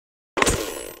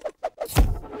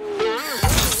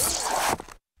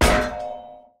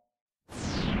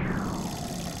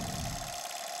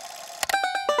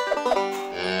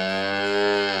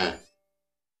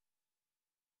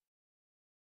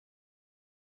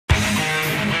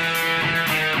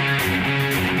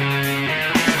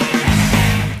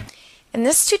In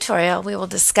this tutorial, we will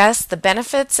discuss the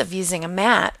benefits of using a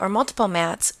mat or multiple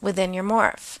mats within your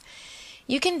morph.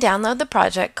 You can download the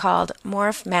project called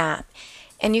Morph Mat,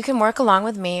 and you can work along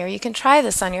with me, or you can try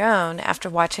this on your own after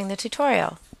watching the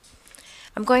tutorial.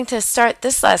 I'm going to start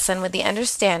this lesson with the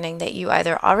understanding that you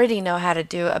either already know how to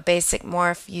do a basic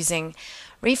morph using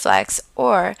reflex,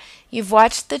 or you've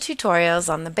watched the tutorials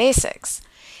on the basics.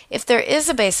 If there is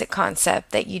a basic concept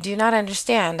that you do not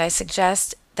understand, I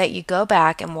suggest that you go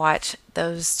back and watch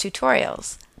those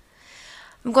tutorials.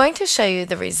 I'm going to show you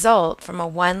the result from a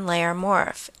one-layer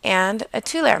morph and a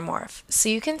two-layer morph so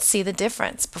you can see the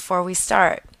difference before we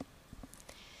start.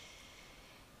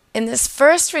 In this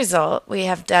first result, we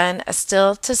have done a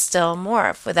still-to-still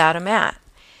morph without a mat.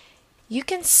 You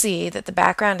can see that the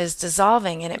background is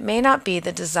dissolving and it may not be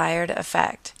the desired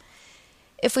effect.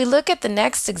 If we look at the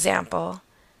next example,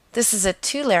 this is a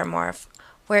two-layer morph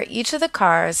where each of the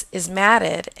cars is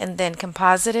matted and then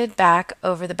composited back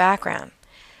over the background.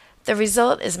 The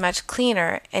result is much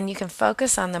cleaner and you can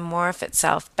focus on the morph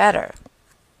itself better.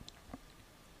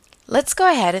 Let's go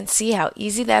ahead and see how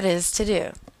easy that is to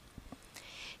do.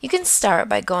 You can start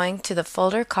by going to the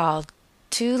folder called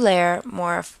Two-Layer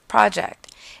Morph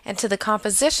Project and to the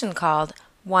composition called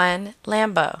One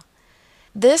Lambo.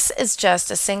 This is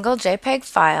just a single JPEG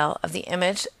file of the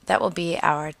image that will be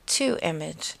our two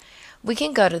image. We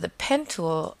can go to the Pen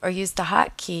tool or use the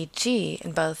hotkey G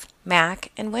in both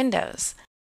Mac and Windows.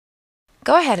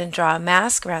 Go ahead and draw a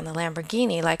mask around the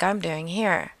Lamborghini like I'm doing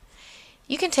here.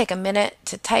 You can take a minute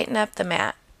to tighten up the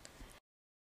mat.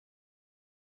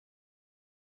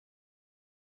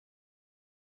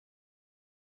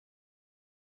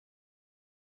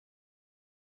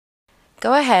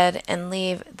 Go ahead and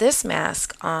leave this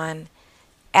mask on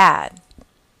Add.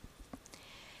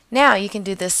 Now you can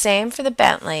do the same for the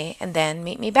Bentley and then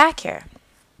meet me back here.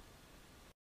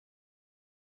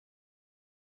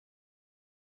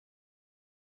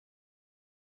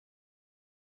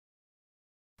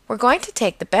 We're going to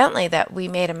take the Bentley that we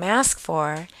made a mask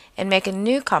for and make a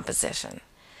new composition.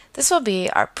 This will be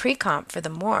our pre-comp for the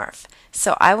morph,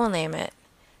 so I will name it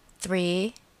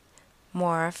 3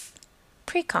 Morph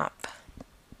Pre-comp.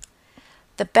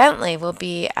 The Bentley will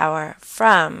be our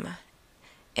from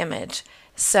image,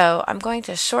 so I'm going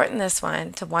to shorten this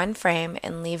one to one frame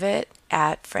and leave it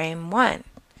at frame 1.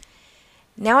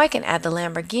 Now I can add the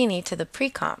Lamborghini to the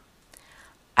pre-comp.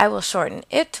 I will shorten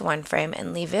it to one frame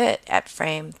and leave it at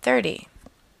frame 30.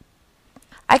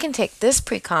 I can take this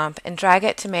pre-comp and drag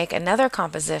it to make another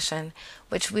composition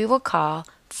which we will call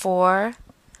 4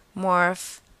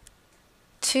 Morph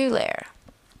 2-layer.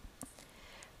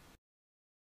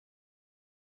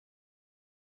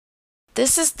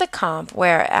 This is the comp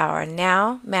where our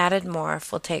now matted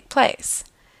morph will take place.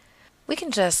 We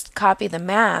can just copy the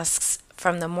masks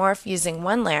from the morph using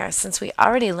one layer since we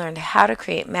already learned how to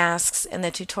create masks in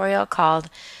the tutorial called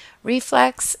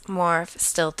Reflex Morph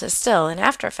Still to Still in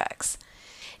After Effects.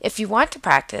 If you want to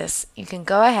practice, you can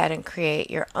go ahead and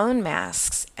create your own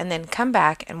masks and then come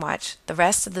back and watch the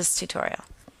rest of this tutorial.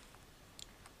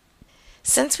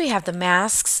 Since we have the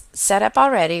masks set up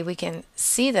already, we can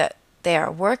see that they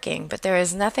are working, but there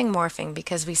is nothing morphing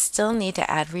because we still need to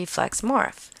add reflex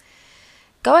morph.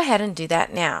 Go ahead and do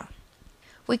that now.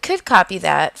 We could copy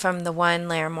that from the one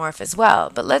layer morph as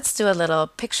well, but let's do a little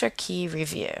picture key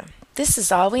review. This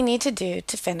is all we need to do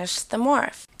to finish the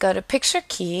morph. Go to picture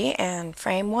key and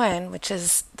frame 1, which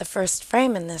is the first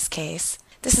frame in this case.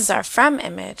 This is our from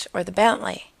image or the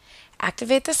Bentley.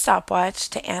 Activate the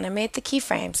stopwatch to animate the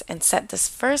keyframes and set this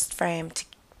first frame to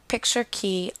picture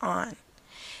key on.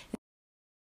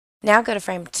 Now go to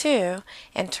frame 2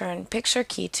 and turn picture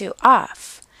key 2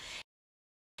 off.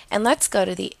 And let's go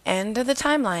to the end of the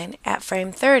timeline at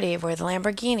frame 30 where the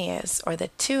Lamborghini is, or the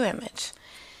 2 image.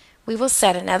 We will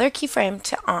set another keyframe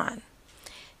to on.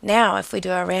 Now if we do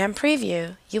a RAM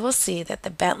preview, you will see that the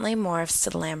Bentley morphs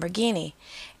to the Lamborghini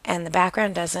and the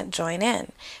background doesn't join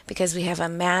in because we have a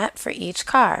mat for each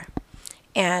car.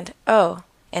 And no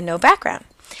background.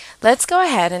 Let's go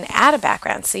ahead and add a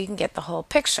background so you can get the whole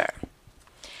picture.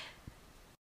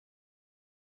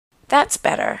 That's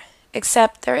better,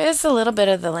 except there is a little bit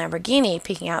of the Lamborghini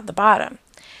peeking out the bottom.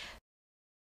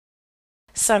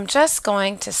 So I'm just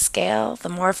going to scale the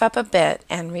morph up a bit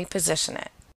and reposition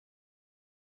it.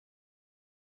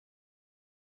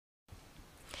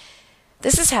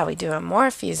 This is how we do a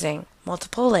morph using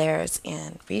multiple layers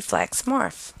in Reflex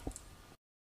Morph.